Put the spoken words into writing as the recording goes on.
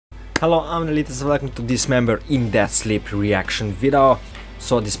Hello, I'm Elitis, welcome to Dismember in Death Sleep reaction video.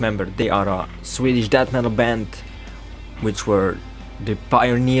 So Dismember, they are a Swedish death metal band, which were the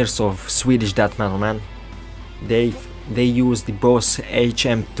pioneers of Swedish death metal, man. They use the Boss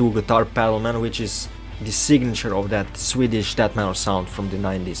HM2 guitar pedal, man, which is the signature of that Swedish death metal sound from the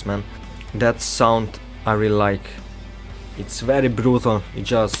 90s, man. That sound I really like. It's very brutal,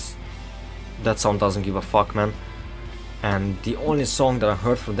 that sound doesn't give a fuck, man. And the only song that I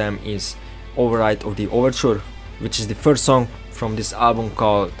heard from them is Override of the Overture, which is the first song from this album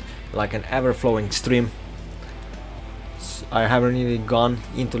called Like An Everflowing Stream. I haven't really gone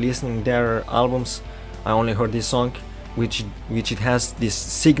into listening their albums. I only heard this song, which it has this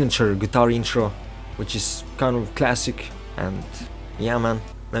signature guitar intro, which is kind of classic. And yeah, man,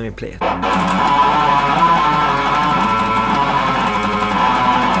 let me play it.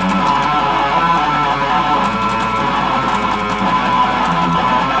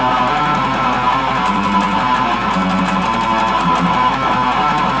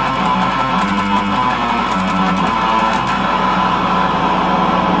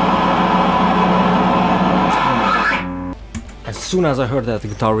 As soon as I heard that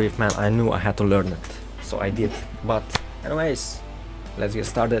guitar riff, man, I knew I had to learn it, so I did. But anyways, let's get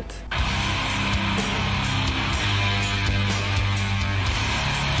started.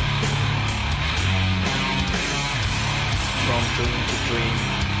 From dream to dream,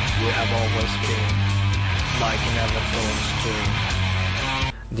 we have always been like an everflowing stream.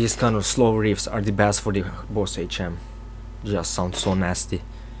 These kind of slow riffs are the best for the Boss HM. Just sound so nasty,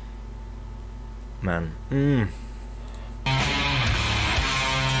 man.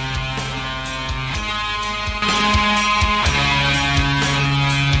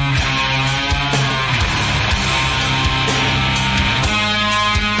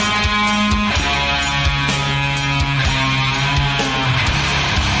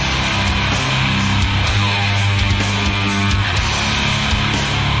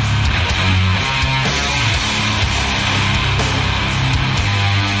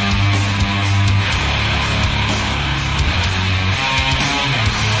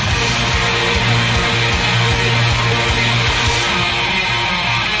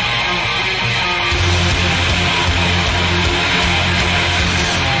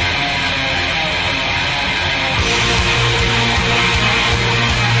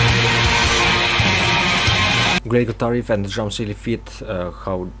 Great guitar riff, and the drums really fit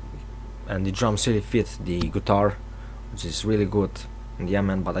the guitar, which is really good. And yeah,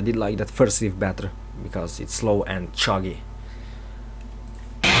 man, but I did like that first riff better because it's slow and chuggy.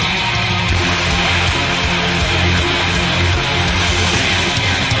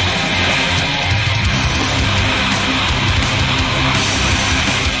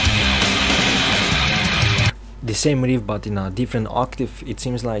 The same riff but in a different octave, it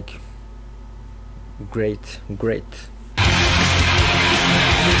seems like. Great.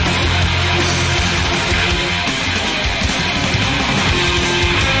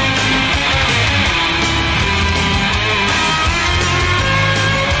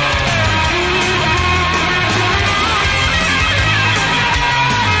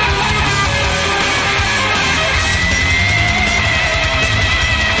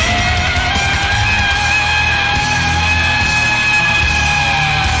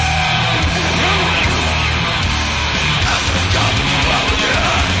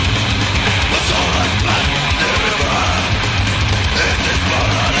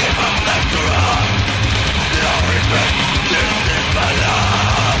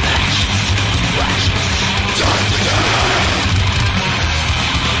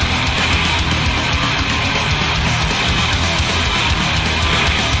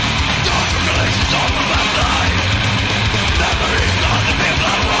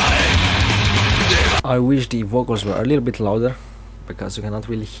 I wish the vocals were a little bit louder, because you cannot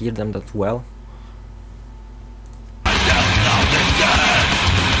really hear them that well.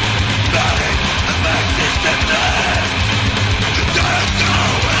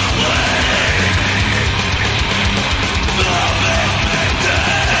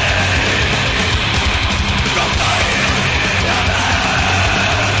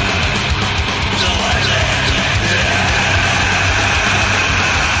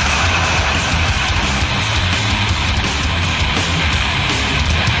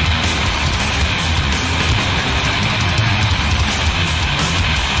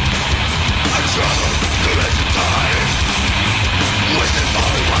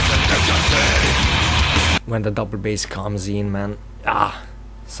 When the double bass comes in, man,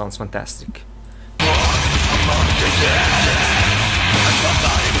 sounds fantastic.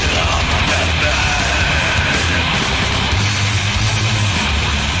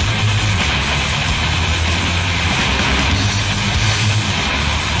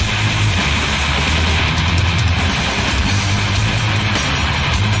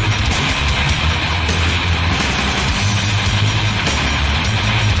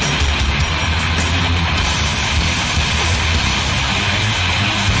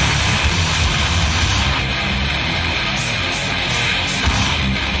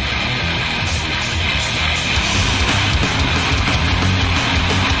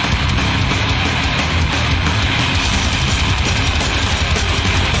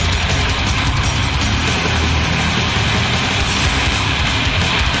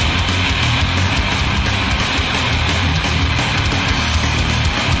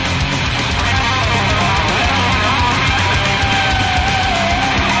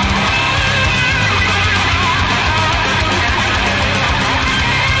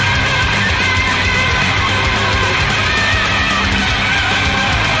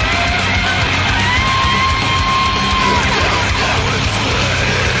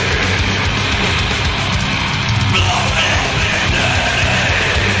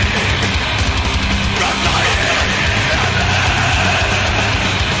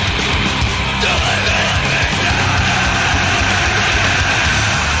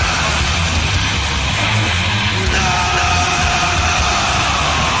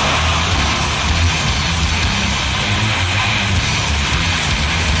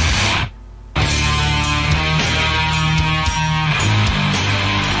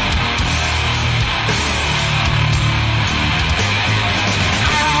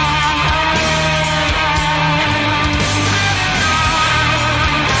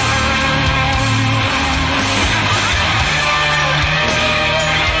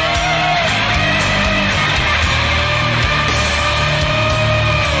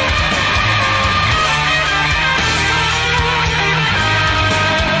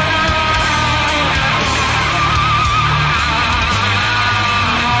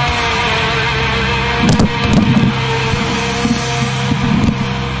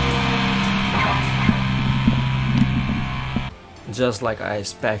 just like I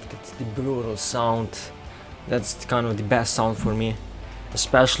expected. The brutal sound, that's kind of the best sound for me,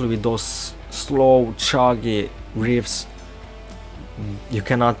 especially with those slow, chuggy riffs. You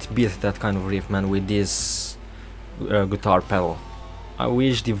cannot beat that kind of riff, man, with this guitar pedal. I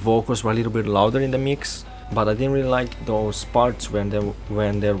wish the vocals were a little bit louder in the mix, but I didn't really like those parts when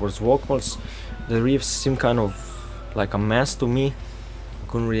there was vocals. The riffs seemed kind of like a mess to me. I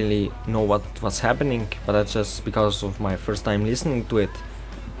couldn't really know what was happening, but that's just because of my first time listening to it.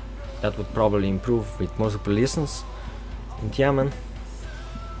 That would probably improve with multiple listens. And yeah, man,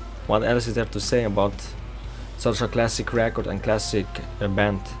 what else is there to say about such a classic record and classic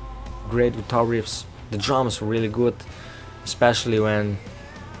band? Great guitar riffs, the drums were really good, especially when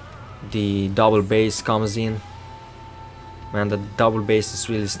the double bass comes in. Man, the double bass is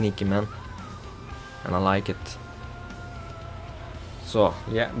really sneaky, man, and I like it. So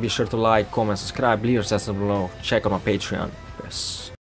yeah, be sure to like, comment, subscribe, leave your assessment below, check out my Patreon. Yes.